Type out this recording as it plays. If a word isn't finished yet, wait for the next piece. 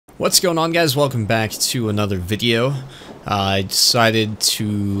What's going on, guys? Welcome back to another video. I decided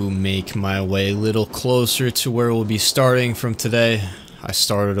to make my way a little closer to where we'll be starting from today. I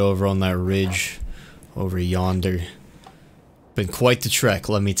started over on that ridge over yonder. Been quite the trek,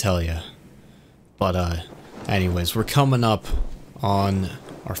 let me tell you. But anyways, we're coming up on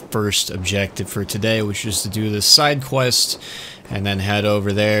our first objective for today, which is to do this side quest and then head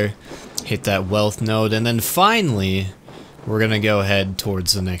over there, hit that wealth node, and then finally we're gonna go head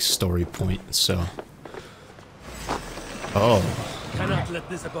towards the next story point. So, Cannot let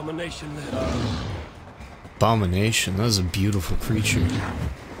this abomination live. Abomination, that is a beautiful creature.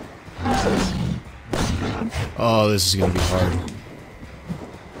 Oh, this is gonna be hard.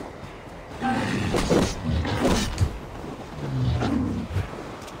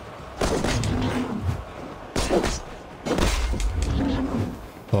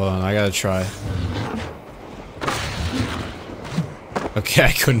 Hold on, I gotta try. Okay,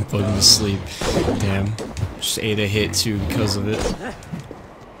 I couldn't put him to sleep. Damn. Just ate a hit too because of it.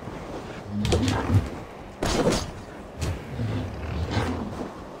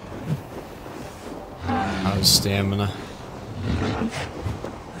 Out of stamina.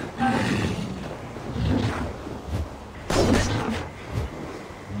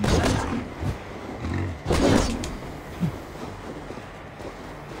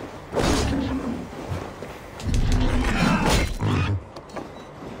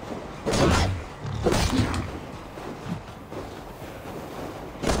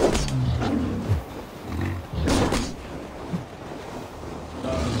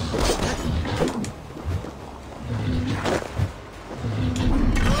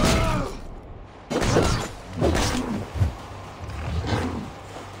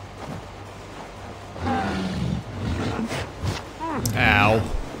 Ow.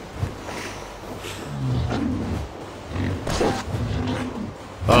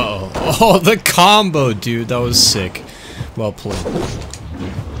 Uh-oh. Oh, the combo, dude. That was sick. Well played.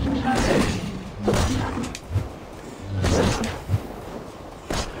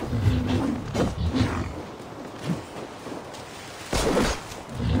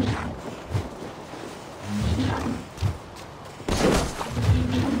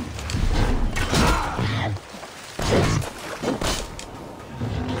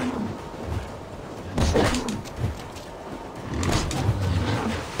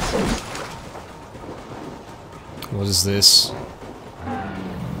 What is this?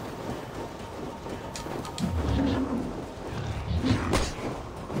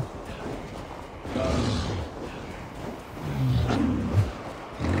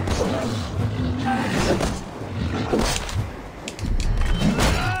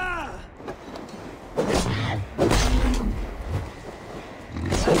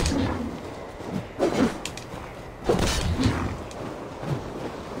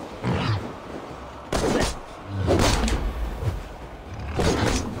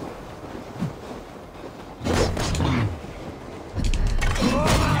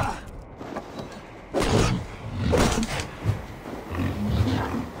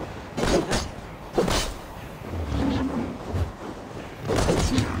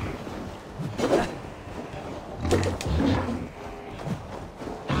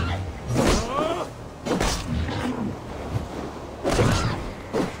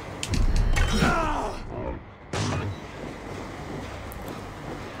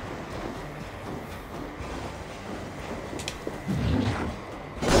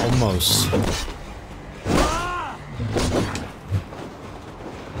 Almost.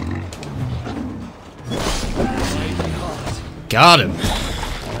 Got him.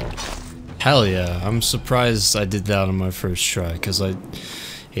 Hell yeah. I'm surprised I did that on my first try, because I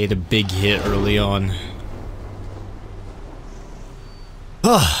ate a big hit early on.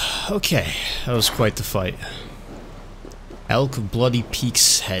 Okay. That was quite the fight. Elk of Bloody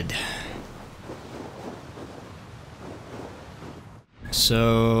Peak's head.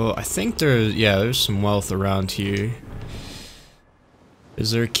 So, I think there's some wealth around here.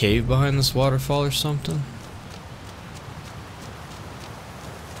 Is there a cave behind this waterfall or something?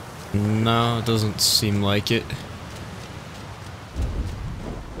 No, it doesn't seem like it.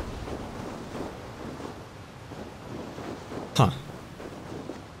 Huh.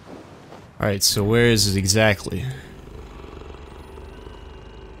 Alright, so where is it exactly?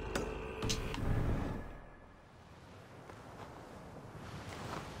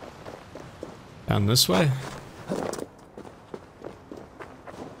 Down this way?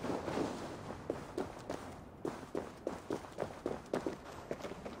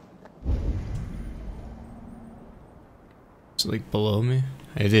 Is it like below me?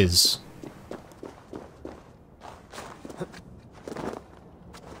 It is.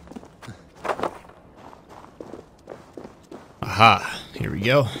 Aha, here we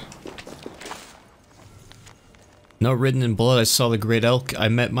go. No written in blood, I saw the great elk. I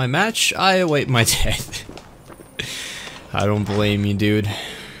met my match, I await my death. I don't blame you, dude.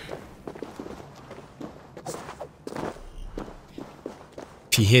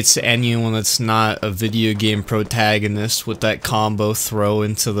 If he hits anyone that's not a video game protagonist with that combo throw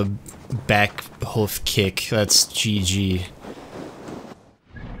into the back hoof kick, that's GG.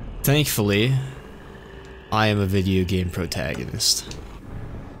 Thankfully, I am a video game protagonist.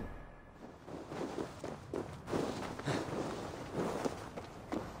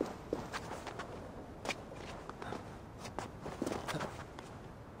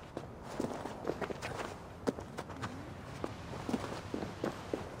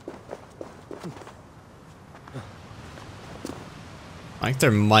 I think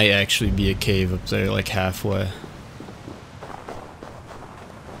there might actually be a cave up there, like halfway.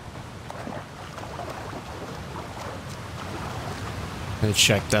 Gonna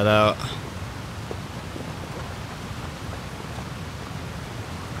check that out.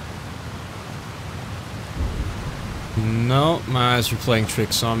 No, my eyes were playing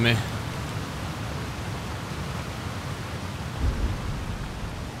tricks on me.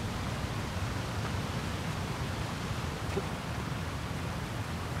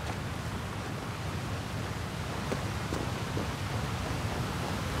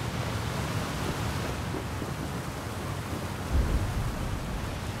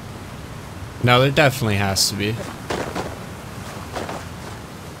 No, there definitely has to be.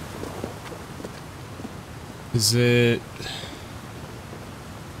 Is it...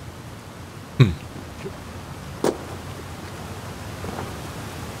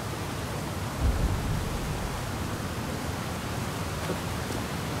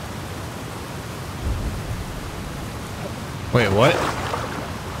 Wait, what?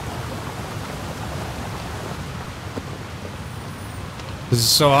 This is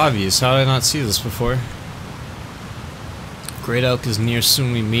so obvious. How did I not see this before? Great elk is near,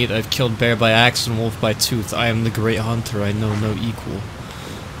 soon we meet. I've killed bear by axe and wolf by tooth. I am the great hunter, I know no equal.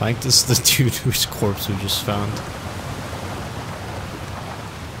 I think this is the dude whose corpse we just found.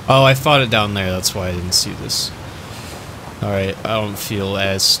 Oh, I fought it down there, that's why I didn't see this. Alright, I don't feel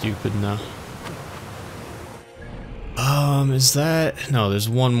as stupid now. Is that... No, there's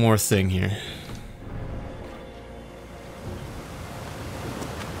one more thing here.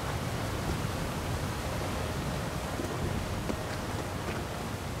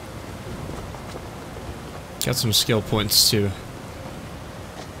 Got some skill points too.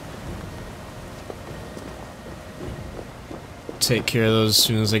 Take care of those as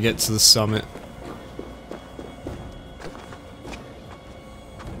soon as I get to the summit.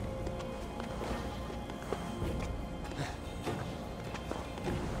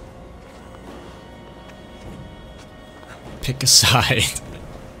 Pick a side.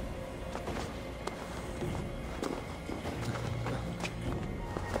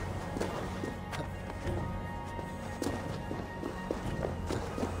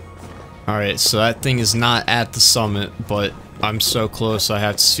 Alright, so that thing is not at the summit, but I'm so close I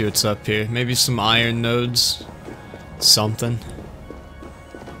have to see what's up here. Maybe some iron nodes? Something.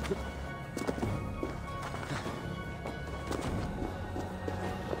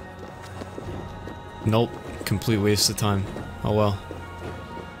 Nope. Complete waste of time. Oh well.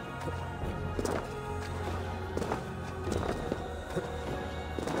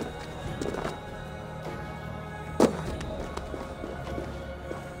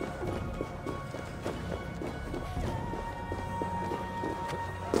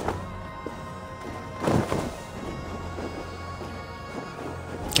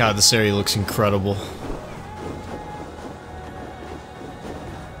 God, this area looks incredible.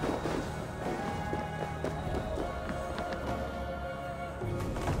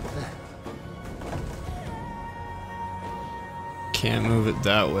 Can't move it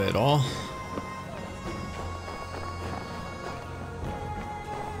that way at all.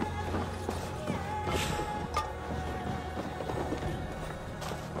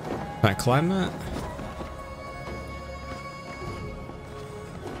 Can I climb that?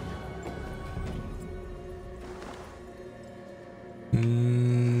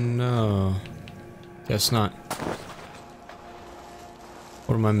 No. Guess not.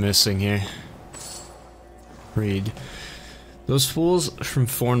 What am I missing here? Read. Those fools from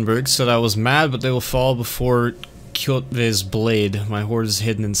Thornburg said I was mad, but they will fall before Kjotve's blade. My hoard is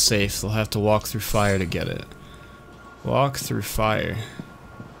hidden and safe. They'll have to walk through fire to get it. Walk through fire.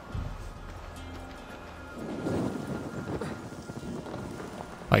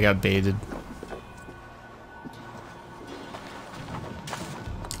 I got baited.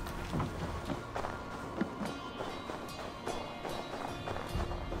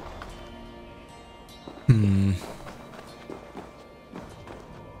 Hmm.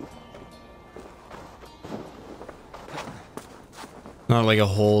 Not like a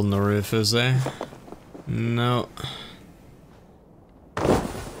hole in the roof, is there? No.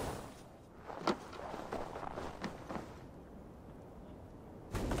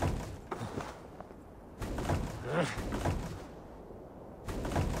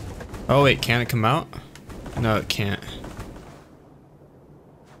 Oh wait, can it come out? No, it can't.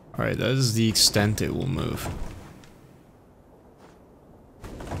 Alright, that is the extent it will move.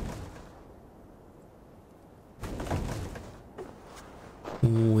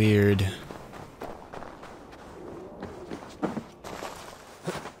 Weird.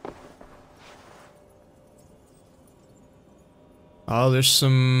 Oh, there's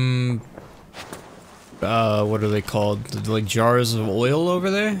some... what are they called? Like jars of oil over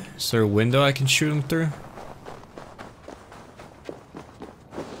there? Is there a window I can shoot them through?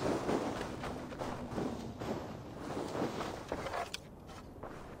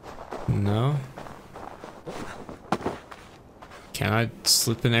 No. Can I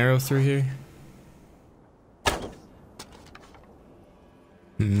slip an arrow through here?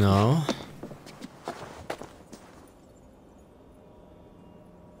 No.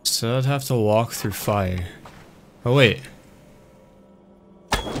 So I'd have to walk through fire. Oh wait.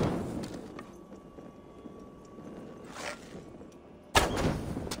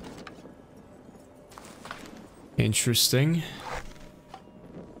 Interesting.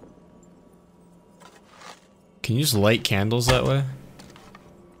 Can you just light candles that way?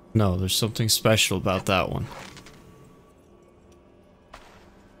 No, there's something special about that one.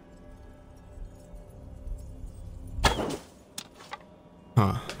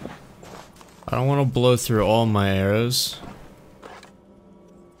 Huh. I don't want to blow through all my arrows.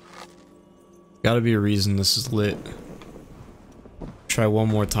 Gotta be a reason this is lit. Try one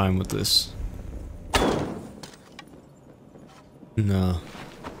more time with this. No.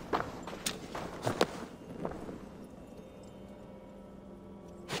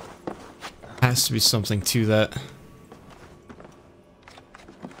 Has to be something to that.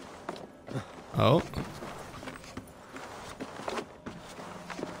 Oh.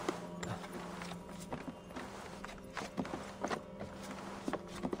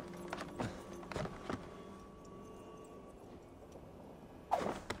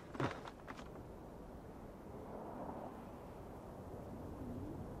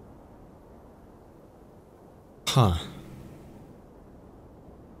 Huh.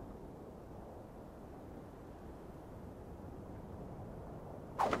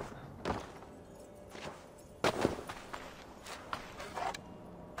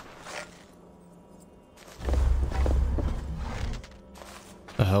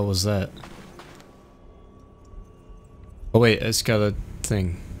 The hell was that? Oh wait, it's got a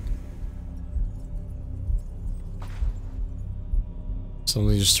thing.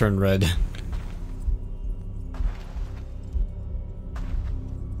 Something just turned red.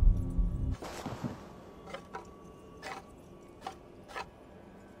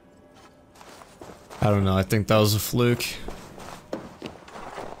 I don't know, I think that was a fluke.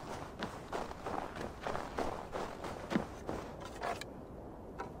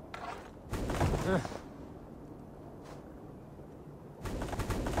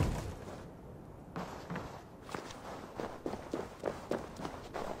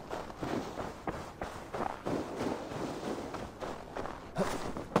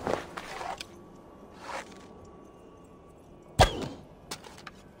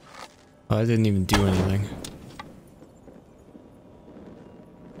 Oh, I didn't even do anything.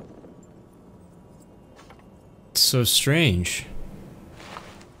 It's so strange.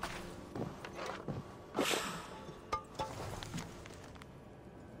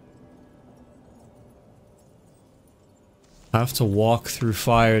 I have to walk through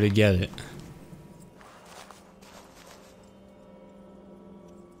fire to get it.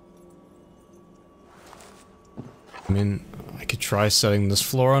 I mean, I could try setting this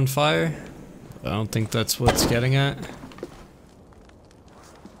floor on fire. I don't think that's what it's getting at.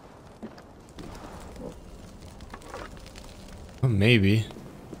 Oh, maybe.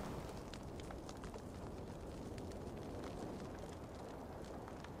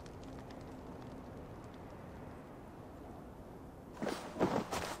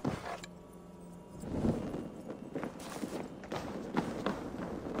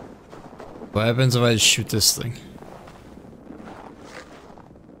 What happens if I just shoot this thing?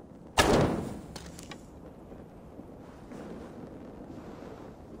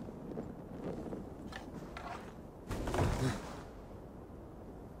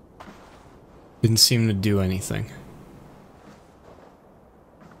 Didn't seem to do anything.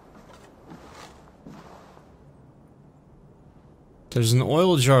 There's an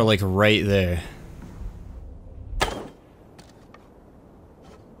oil jar like right there.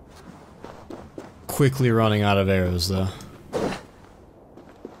 Quickly running out of arrows though.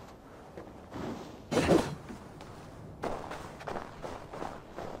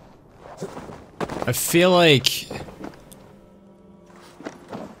 I feel like...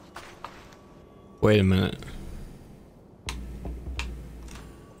 Wait a minute.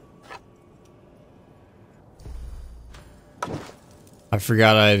 I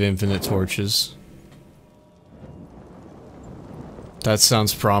forgot I have infinite torches. That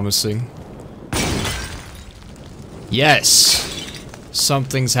sounds promising. Yes!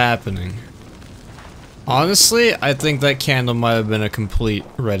 Something's happening. Honestly, I think that candle might have been a complete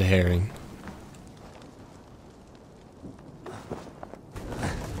red herring.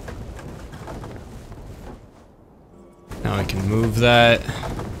 Now I can move that.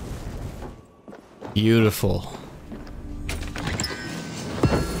 Beautiful.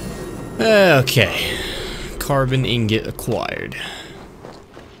 Okay. Carbon ingot acquired.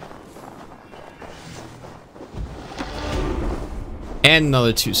 And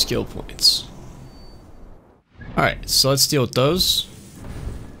another 2 skill points. Alright, so let's deal with those.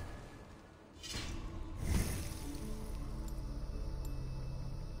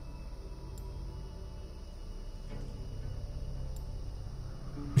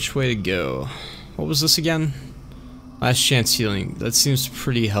 Which way to go? What was this again? Last chance healing. That seems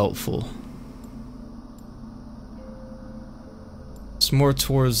pretty helpful. It's more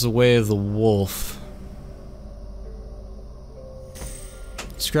towards the way of the wolf.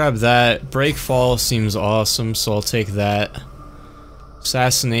 Let's grab that. Break fall seems awesome, so I'll take that.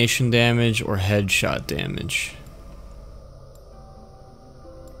 Assassination damage or headshot damage.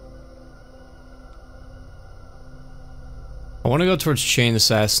 I want to go towards chain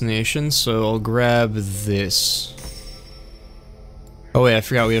assassination, so I'll grab this. Oh wait, I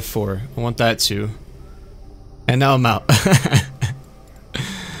forgot we have 4. I want that too. And now I'm out.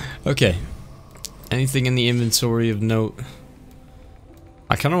 Okay. Anything in the inventory of note?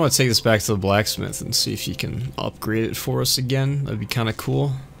 I kind of want to take this back to the blacksmith and see if he can upgrade it for us again. That'd be kind of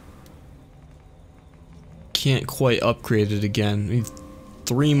cool. Can't quite upgrade it again. Need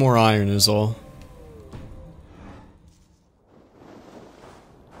 3 more iron is all.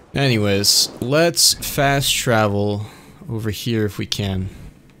 Anyways, let's fast travel over here if we can.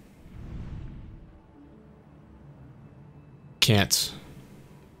 Can't.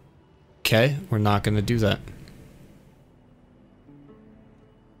 Okay, we're not gonna do that.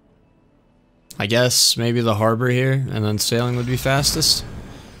 I guess maybe the harbor here, and then sailing would be fastest.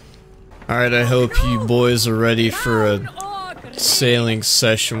 Alright, I hope you boys are ready for a sailing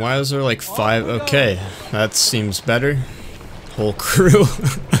session. Why is there like 5? Okay, that seems better. Whole crew.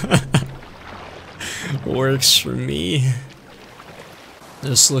 Works for me.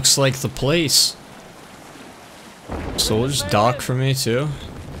 This looks like the place. So we'll just dock for me too?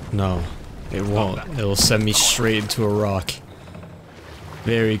 No, it won't. It'll send me straight into a rock.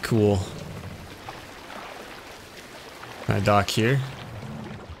 Very cool. Can I dock here?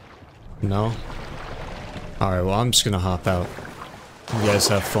 No? Alright, well I'm just gonna hop out. You guys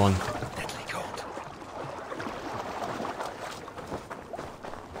have fun.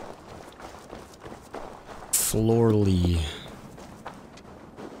 Florley.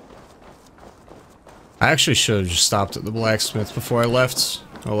 I actually should have just stopped at the blacksmith before I left.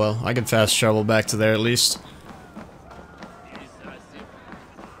 Oh well, I can fast travel back to there at least.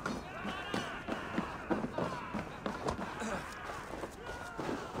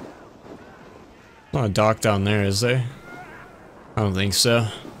 Not a dock down there, is there? I don't think so.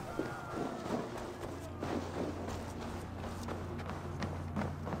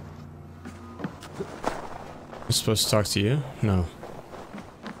 I'm supposed to talk to you? No.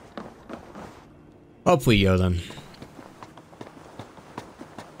 Up we go then.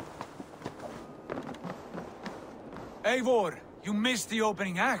 Eivor, you missed the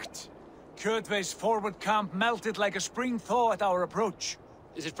opening act. Kjotve's forward camp melted like a spring thaw at our approach.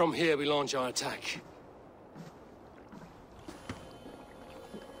 Is it from here we launch our attack?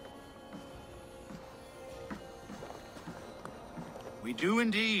 We do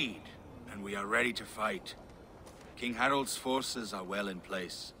indeed, and we are ready to fight. King Harold's forces are well in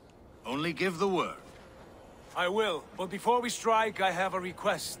place. Only give the word. I will, but before we strike, I have a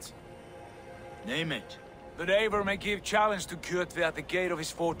request. Name it. That Eivor may give challenge to Kjotve at the gate of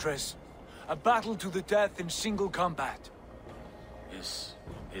his fortress. A battle to the death in single combat.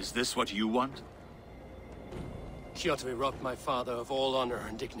 Is this what you want? Kjotve robbed my father of all honor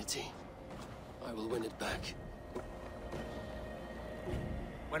and dignity. I will win it back.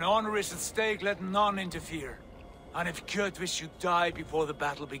 When honor is at stake, let none interfere. And if Kjotve should die before the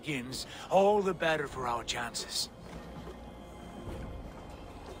battle begins, all the better for our chances.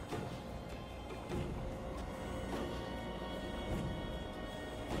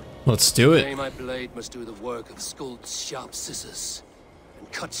 Let's do Today it. my blade must do the work of Skuld's sharp scissors,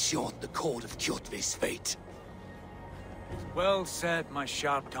 and cut short the cord of Kjotve's fate. Well said, my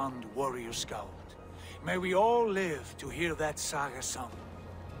sharp-tongued warrior scout. May we all live to hear that saga sung.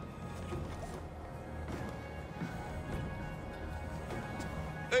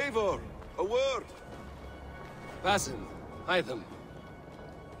 Eivor, a word. Basim, Hytham.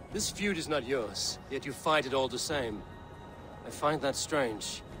 This feud is not yours, yet you fight it all the same. I find that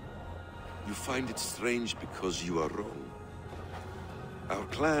strange. You find it strange because you are wrong. Our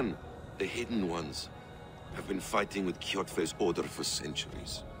clan, the Hidden Ones, have been fighting with Kjotve's order for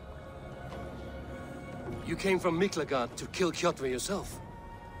centuries. You came from Miklagard to kill Kjotve yourself.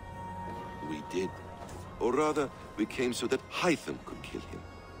 We did. Or rather, we came so that Hytham could kill him.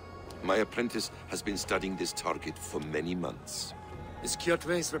 My apprentice has been studying this target for many months. Is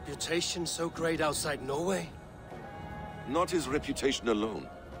Kjotve's reputation so great outside Norway? Not his reputation alone,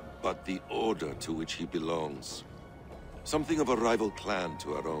 but the order to which he belongs. Something of a rival clan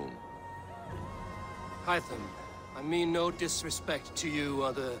to our own. Hytham, I mean no disrespect to you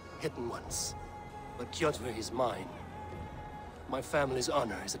or the Hidden Ones, but Kjotve is mine. My family's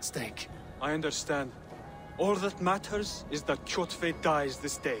honor is at stake. I understand. All that matters is that Kjotve dies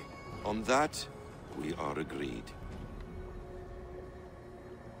this day. On that, we are agreed.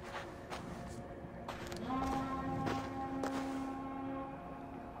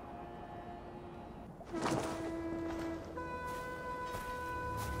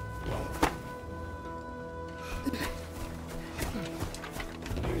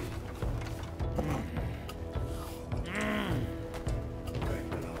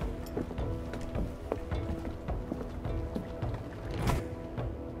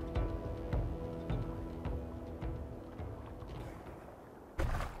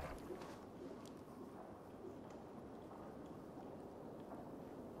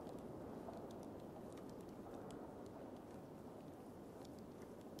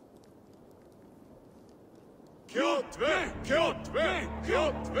 Kjotve! Kjotve!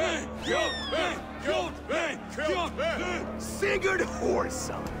 Kjotve! Kjotve! Kjotve! Kjotve! Sigurd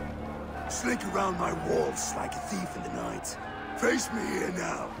Whoreson! Slink around my walls like a thief in the night. Face me here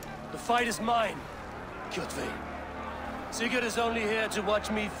now. The fight is mine, Kjotve. Sigurd is only here to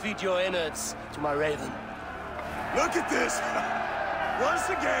watch me feed your innards to my raven. Look at this! Once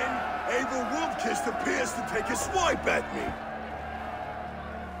again, Eivor Wolfkist appears to take a swipe at me.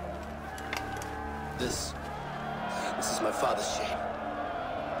 This is my father's shame.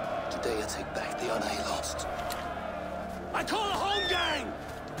 Today I take back the honor he lost. I call a home gang!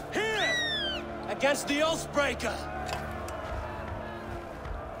 Here! Against the Oathbreaker!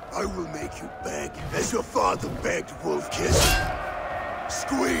 I will make you beg as your father begged, Wolfkist.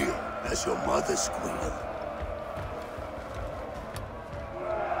 Squeal as your mother squealed.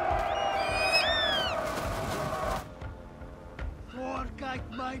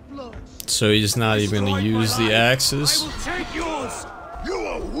 So he's not even gonna use the axes. I will take yours! You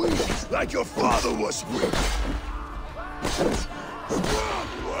are weak, like your father was weak.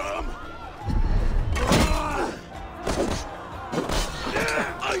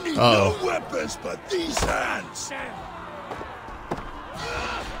 I need no weapons but these hands.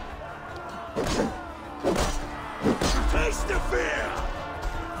 Taste the fear!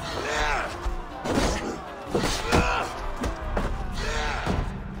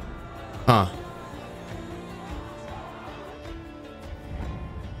 Huh.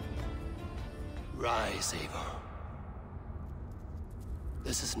 Rise, Eivor.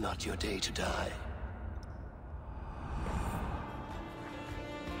 This is not your day to die.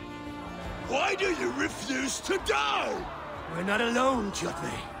 Why do you refuse to die? We're not alone,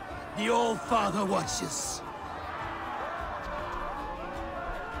 Kjotve. The All-Father watches.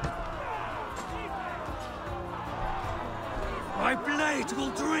 My blade will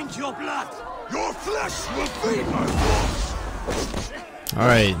drink your blood. Your flesh will feed my wolves.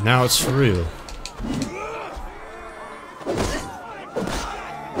 Alright, now it's for real.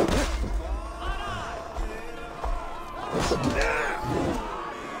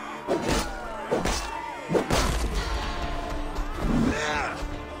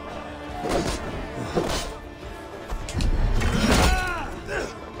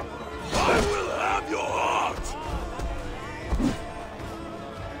 I will have your heart.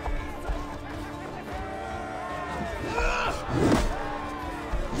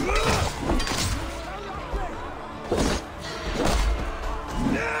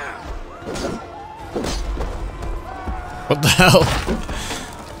 hell?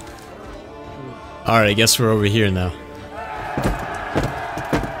 Alright, I guess we're over here now.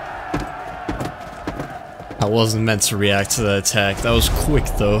 I wasn't meant to react to that attack. That was quick,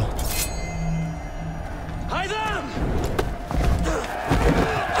 though. Hi them!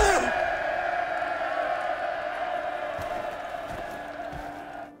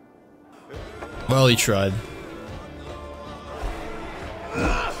 Well, he tried.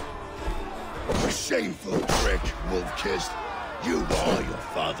 A shameful trick, wolf-kissed. You are your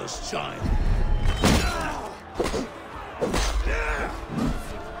father's child.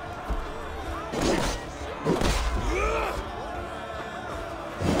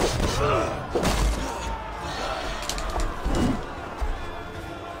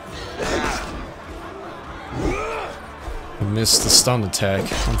 I missed the stun attack.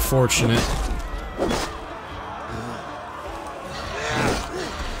 Unfortunate.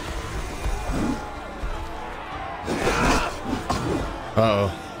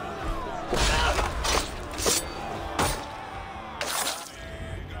 Uh-oh.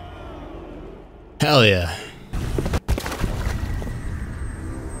 Hell yeah.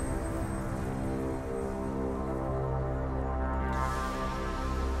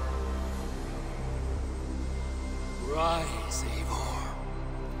 Rise, Eivor.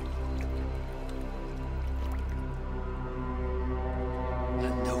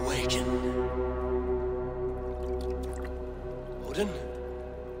 And awaken. Odin?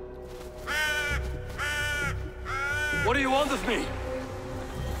 What do you want of me?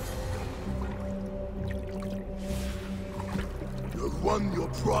 You have won your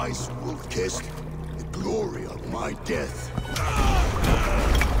prize, wolf-kissed. The glory of my death.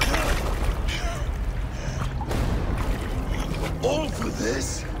 All for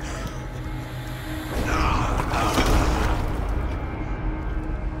this?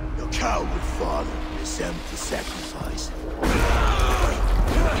 Your coward father is empty sacrifice.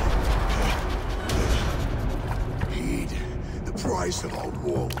 Heed the price of our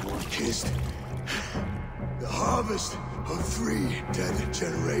war, wolf-kissed. The harvest of 3 dead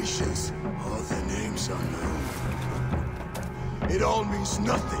generations. All their names unknown. It all means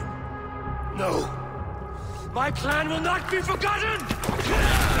nothing. No. My clan will not be forgotten!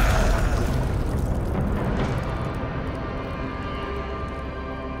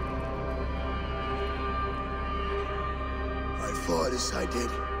 I fought as I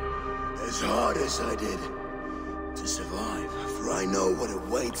did, as hard as I did, to survive, for I know what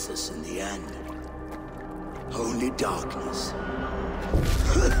awaits us in the end. Only darkness.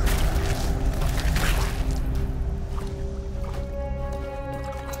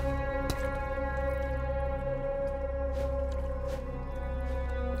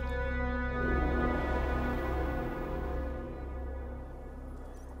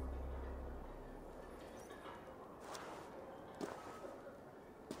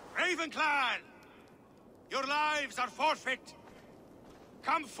 Raven Clan! Your lives are forfeit.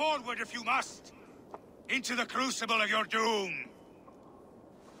 Come forward if you must. Into the crucible of your doom.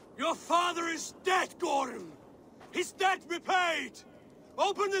 Your father is dead, Gordon! His debt repaid!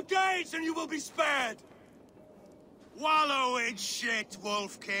 Open the gates and you will be spared! Wallow in shit,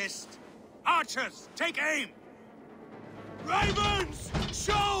 wolf-kissed. Archers, take aim! Ravens!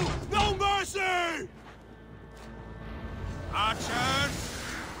 Show no mercy! Archers,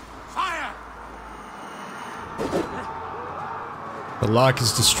 fire! The lock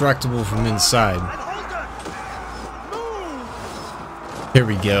is destructible from inside. Here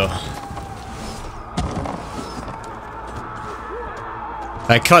we go.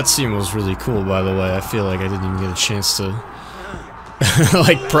 That cutscene was really cool, by the way. I feel like I didn't even get a chance to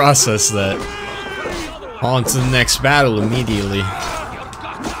like process that. On to the next battle immediately.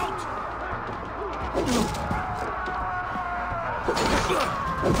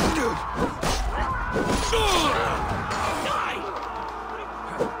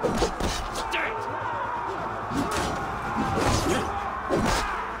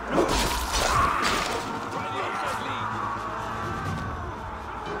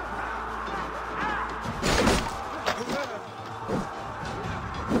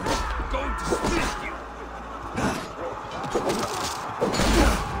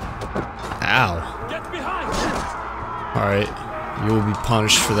 Ow. Alright, you will be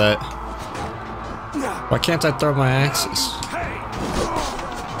punished for that. Why can't I throw my axes?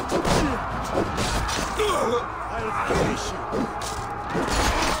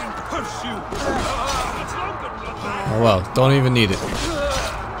 Oh well, don't even need it.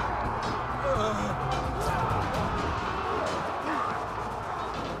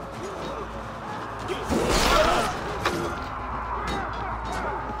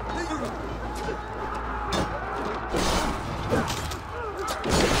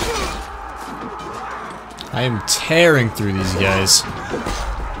 I am tearing through these guys.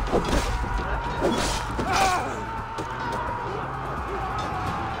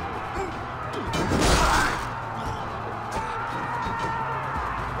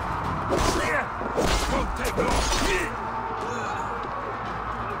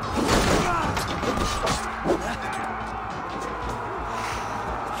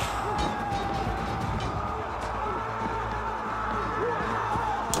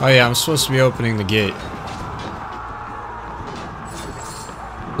 Oh yeah, I'm supposed to be opening the gate.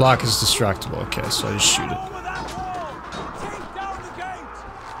 Lock is destructible. Okay, so I just shoot it.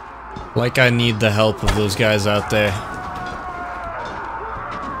 Like I need the help of those guys out there.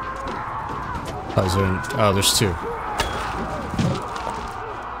 Oh, there's two.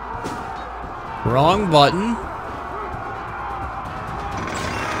 Wrong button.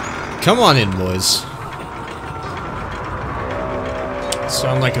 Come on in, boys.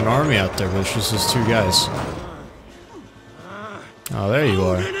 Sound like an army out there, but it's just those two guys. Oh, there you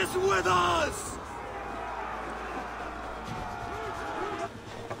are.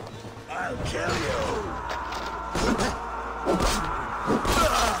 I'll kill you.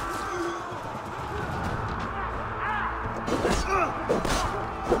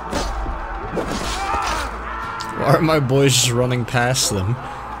 Why are my boys just running past them?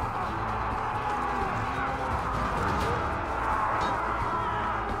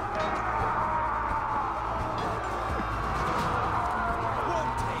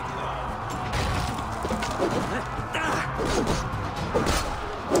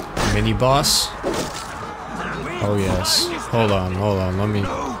 Mini boss? Oh yes. Hold on, let me...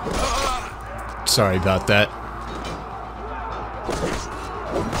 Sorry about that.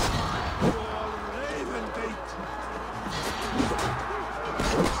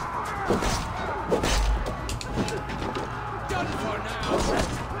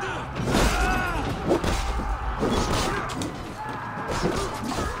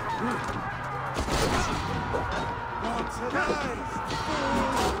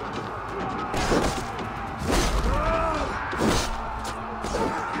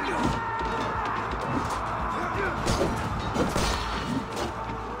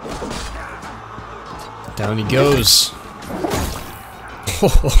 Down he goes.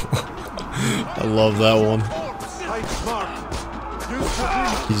 I love that one.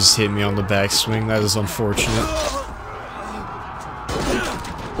 He just hit me on the backswing. That is unfortunate.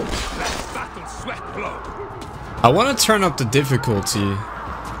 I want to turn up the difficulty.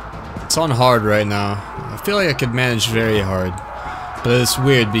 It's on hard right now. I feel like I could manage very hard. But it's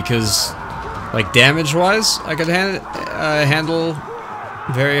weird because, like, damage-wise, I could handle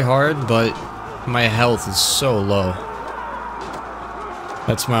very hard, but my health is so low.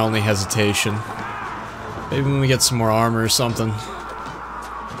 That's my only hesitation. Maybe when we get some more armor or something.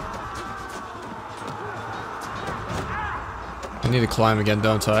 I need to climb again,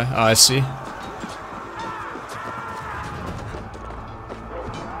 don't I? Oh, I see.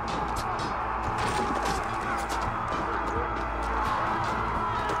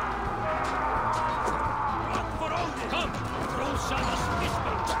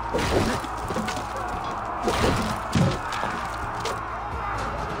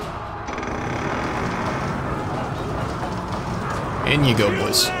 In you go,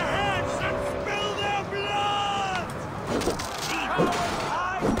 boys.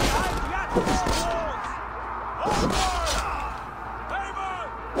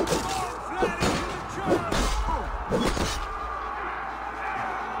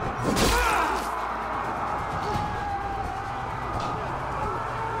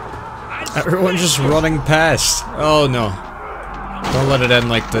 Everyone just running past. Oh no. Don't let it end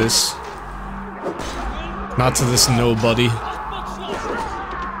like this. Not to this nobody.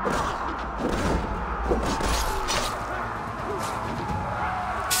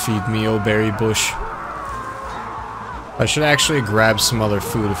 Feed me, oh berry bush. I should actually grab some other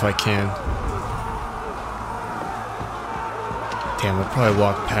food if I can. Damn, I'll probably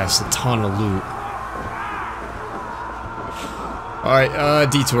walk past a ton of loot.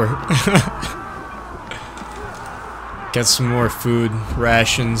 Alright, detour. Get some more food,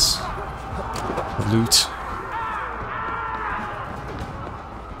 rations, loot.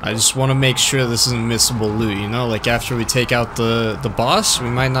 I just want to make sure this isn't missable loot, you know? Like, after we take out the boss, we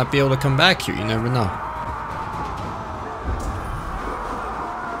might not be able to come back here, you never know.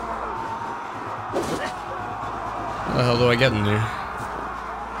 How the hell do I get in there?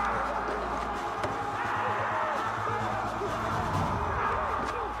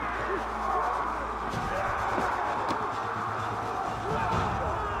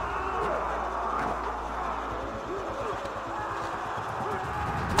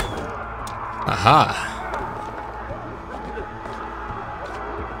 Aha!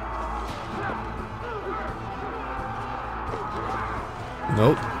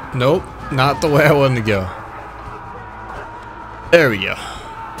 Nope. Nope. Not the way I wanted to go. There we go.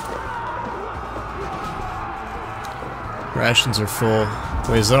 Rations are full.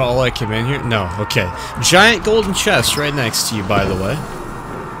 Wait, is that all I came in here? No. Okay. Giant golden chest right next to you, by the way.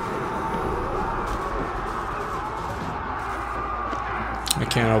 I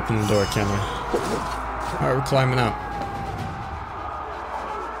can't open the door, can I? Alright, we're climbing out.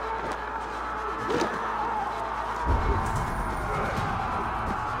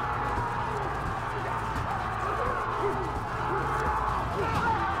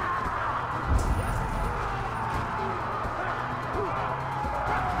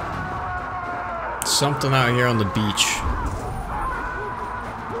 Something out here on the beach.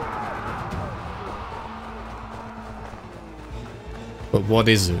 But what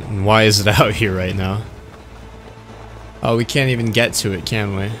is it? And why is it out here right now? Oh, we can't even get to it,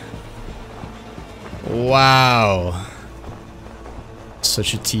 can we? Wow.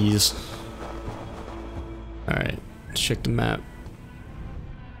 Such a tease. Alright, check the map.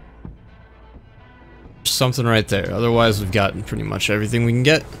 Something right there. Otherwise, we've gotten pretty much everything we can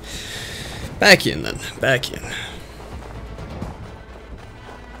get. Back in then. Back in.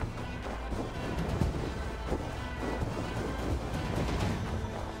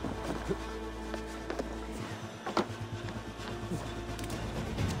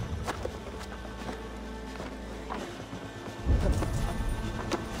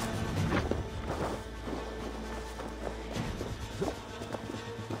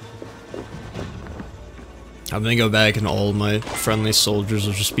 I'm gonna go back and all my friendly soldiers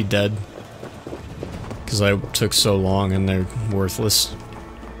will just be dead. Because I took so long and they're worthless.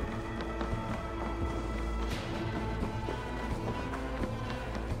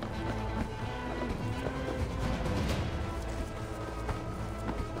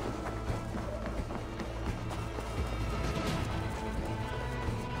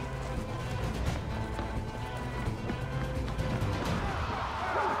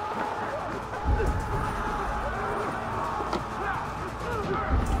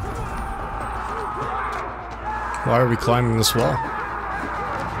 Why are we climbing this wall?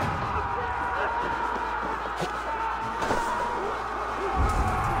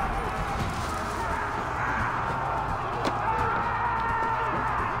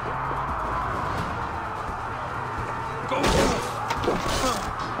 Going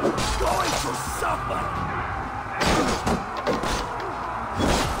to suffer!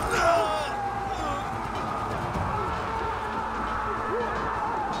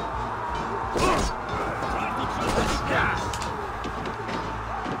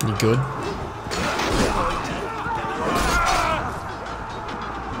 You good?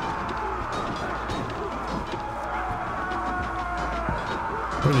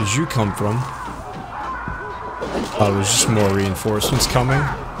 Where did you come from? Oh, there's just more reinforcements coming.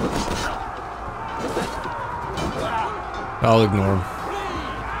 I'll ignore them.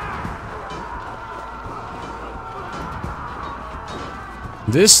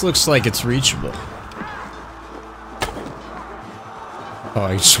 This looks like it's reachable. Oh,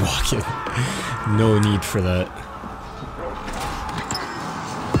 I just walk in. No need for that.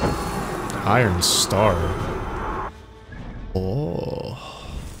 Iron Star. Oh.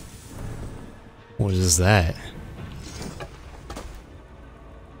 What is that?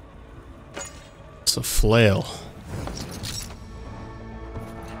 It's a flail.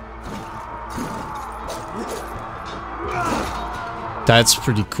 That's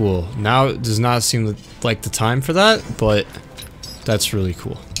pretty cool. Now it does not seem like the time for that, but that's really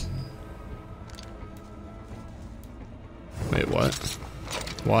cool. Wait, what?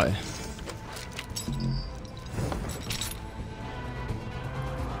 Why?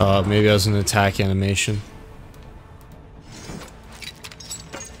 Maybe I was an attack animation.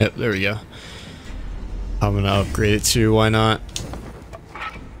 Yep, there we go. I'm gonna upgrade it too, why not?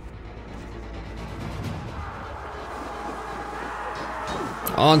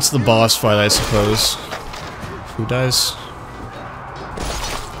 On to the boss fight, I suppose. Who dies?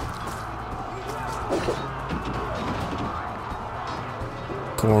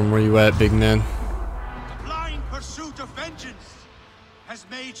 Gorm, where you at, big man? The blind pursuit of vengeance has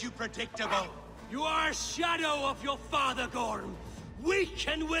made you predictable. You are a shadow of your father, Gorm. Weak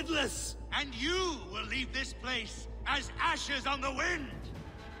and witless. And you will leave this place as ashes on the wind.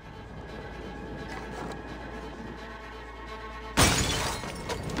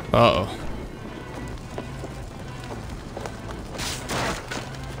 Uh-oh.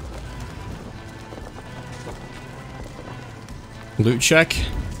 Loot check. I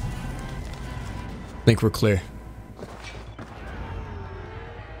think we're clear.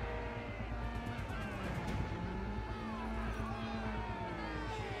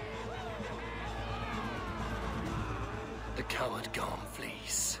 coward Gorm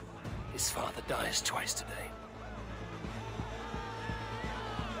flees. His father dies twice today.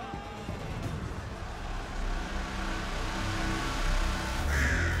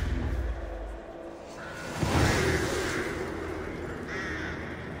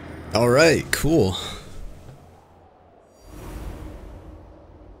 Alright, cool.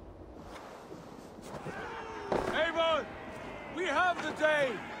 Eivor! We have the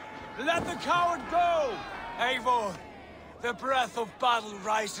day! Let the coward go! Eivor! The breath of battle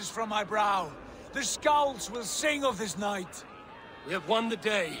rises from my brow. The scouts will sing of this night. We have won the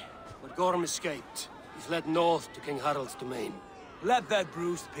day, but Gorm escaped. He's led north to King Harald's domain. Let that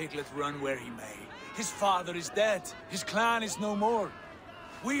bruised piglet run where he may. His father is dead. His clan is no more.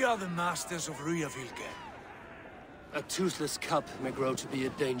 We are the masters of Ryjavilke. A toothless cub may grow to be a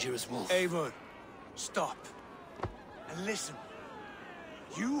dangerous wolf. Eivor, stop. And listen.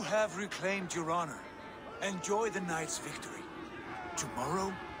 You have reclaimed your honor. Enjoy the night's victory.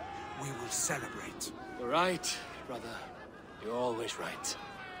 Tomorrow, we will celebrate. You're right, brother. You're always right.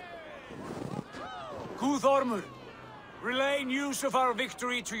 Guthormur, relay news of our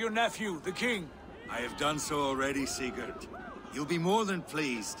victory to your nephew, the king. I have done so already, Sigurd. You'll be more than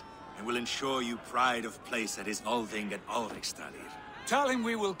pleased, and will ensure you pride of place at his Althing at Ulrichstadir. Tell him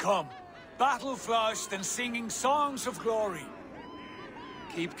we will come, battle-flushed and singing songs of glory.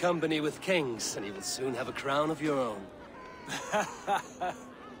 Keep company with kings, and you will soon have a crown of your own.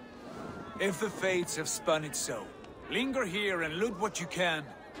 If the fates have spun it so, linger here and loot what you can.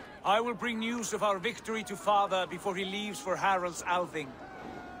 I will bring news of our victory to father before he leaves for Harald's Althing.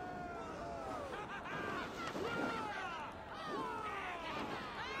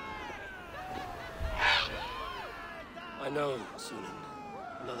 I know, Sunan.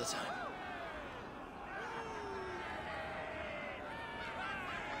 Another time.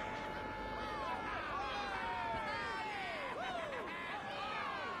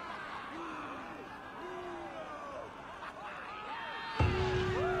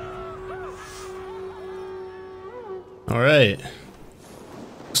 Alright.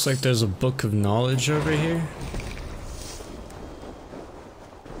 Looks like there's a book of knowledge over here.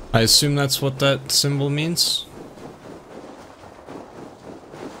 I assume that's what that symbol means.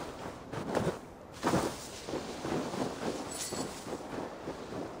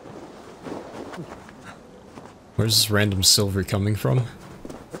 Where's this random silver coming from?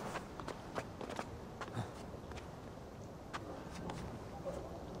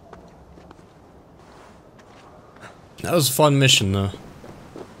 That was a fun mission, though.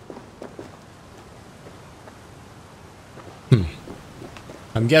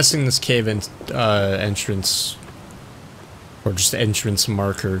 I'm guessing this cave entrance, or just entrance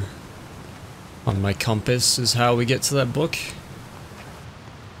marker on my compass is how we get to that book.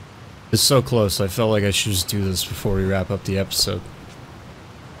 It's so close, I felt like I should just do this before we wrap up the episode.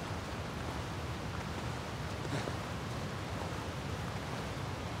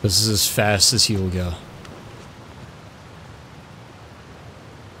 This is as fast as he'll go.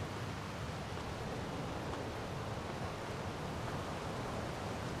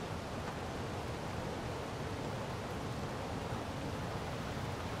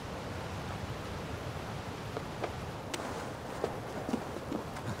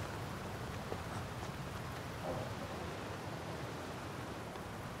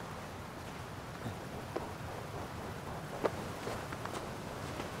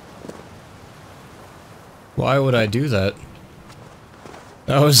 Why would I do that?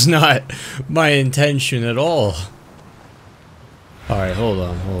 That was not my intention at all. Alright, hold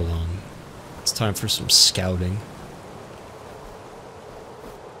on. It's time for some scouting.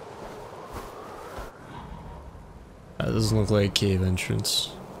 That doesn't look like a cave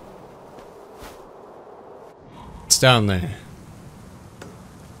entrance. It's down there.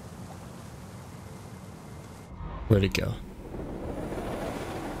 Where'd it go?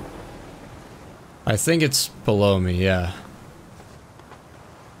 I think it's below me, yeah.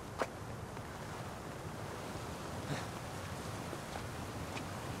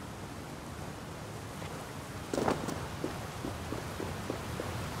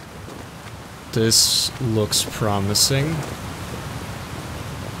 This looks promising.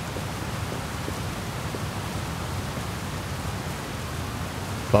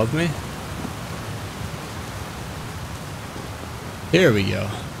 Above me? Here we go.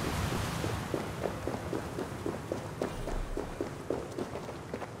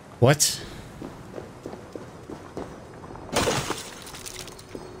 What?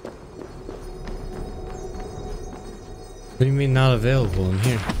 What do you mean not available in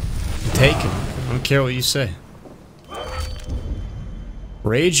here? Taken. I don't care what you say.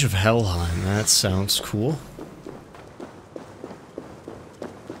 Rage of Helheim, that sounds cool.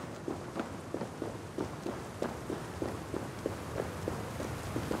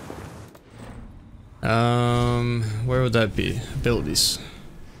 Where would that be? Abilities.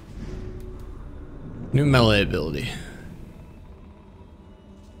 New melee ability.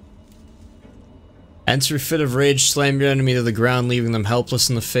 Enter Fit of Rage, slam your enemy to the ground, leaving them helpless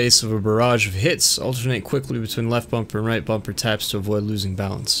in the face of a barrage of hits. Alternate quickly between left bumper and right bumper taps to avoid losing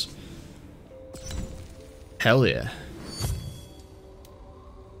balance. Hell yeah.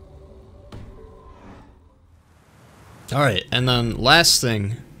 Alright, and then last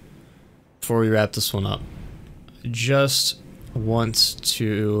thing, before we wrap this one up, I just want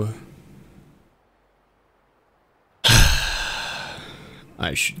to...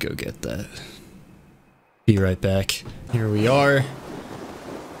 I should go get that. Be right back. Here we are.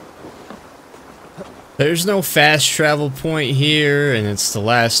 There's no fast travel point here, and it's the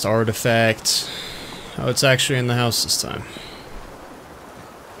last artifact. Oh, it's actually in the house this time.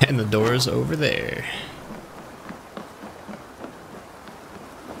 And the door's over there.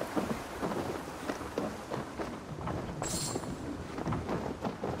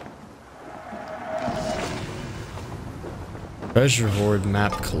 Treasure hoard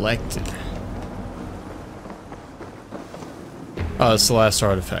map collected. Oh, it's the last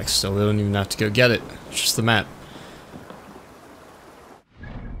artifact, so we don't even have to go get it. It's just the map.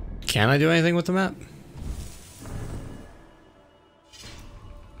 Can I do anything with the map?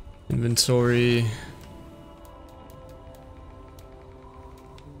 Inventory.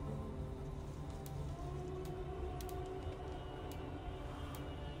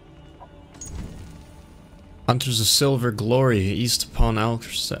 Hunters of Silver Glory, east upon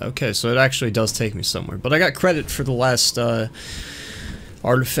Alcrest. Okay, so it actually does take me somewhere. But I got credit for the last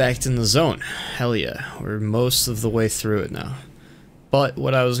artifact in the zone. Hell yeah, we're most of the way through it now. But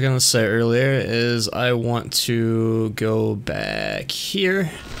what I was going to say earlier is I want to go back here.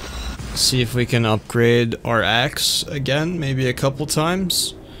 See if we can upgrade our axe again, maybe a couple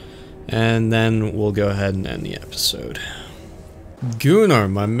times. And then we'll go ahead and end the episode. Gunnar,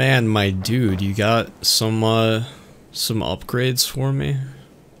 my man, my dude, you got some upgrades for me?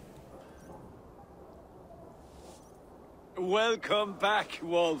 Welcome back,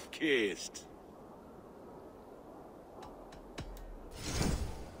 Wolf-Kissed.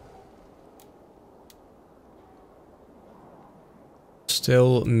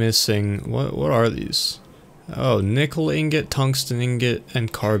 Still missing, what are these? Oh, nickel ingot, tungsten ingot,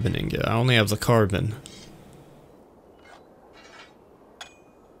 and carbon ingot. I only have the carbon.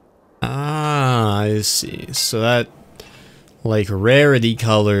 Ah, I see. So that, like, rarity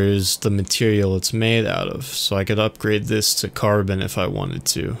colors the material it's made out of. So I could upgrade this to carbon if I wanted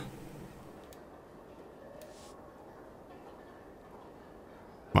to.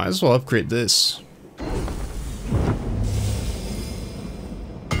 Might as well upgrade this.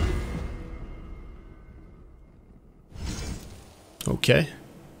 Okay.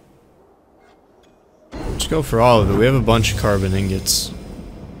 Let's go for all of it. We have a bunch of carbon ingots.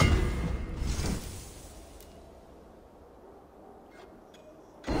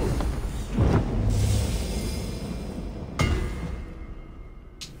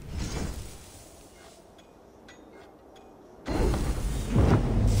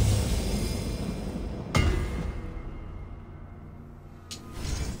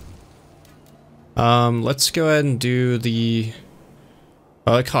 Let's go ahead and do the...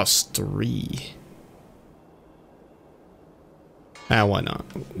 Oh, it costs 3. Ah, why not?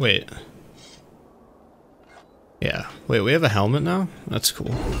 Wait. Yeah. Wait, we have a helmet now? That's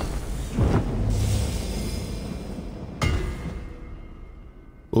cool.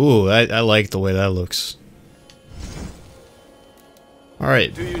 Ooh, I like the way that looks.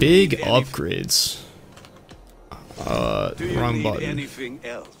 Alright, big upgrades. Wrong button. Anything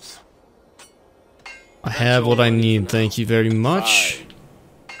else? I have what I need, thank you very much. Fine.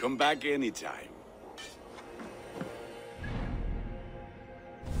 Come back anytime.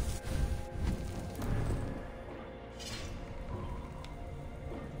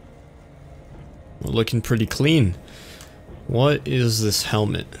 We're looking pretty clean. What is this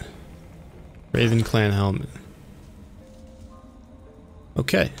helmet? Raven Clan helmet.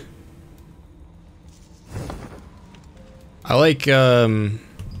 Okay. I like,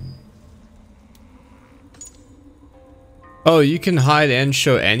 Oh, you can hide and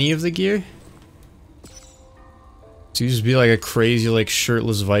show any of the gear? So you just be like a crazy, like,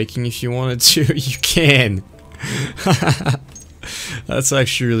 shirtless Viking if you wanted to? You can! That's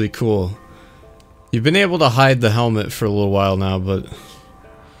actually really cool. You've been able to hide the helmet for a little while now, but...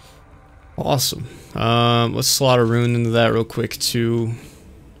 Awesome. Let's slot a rune into that real quick, too.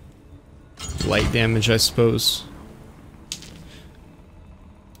 Light damage, I suppose.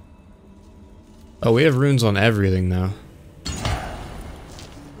 Oh, we have runes on everything now.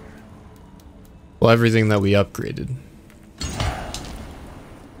 Well, everything that we upgraded.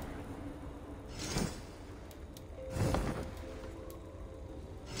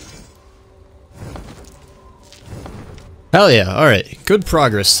 Hell yeah, alright. Good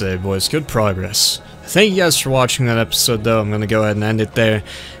progress today, boys. Good progress. Thank you guys for watching that episode, though. I'm going to go ahead and end it there,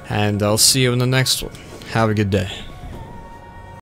 and I'll see you in the next one. Have a good day.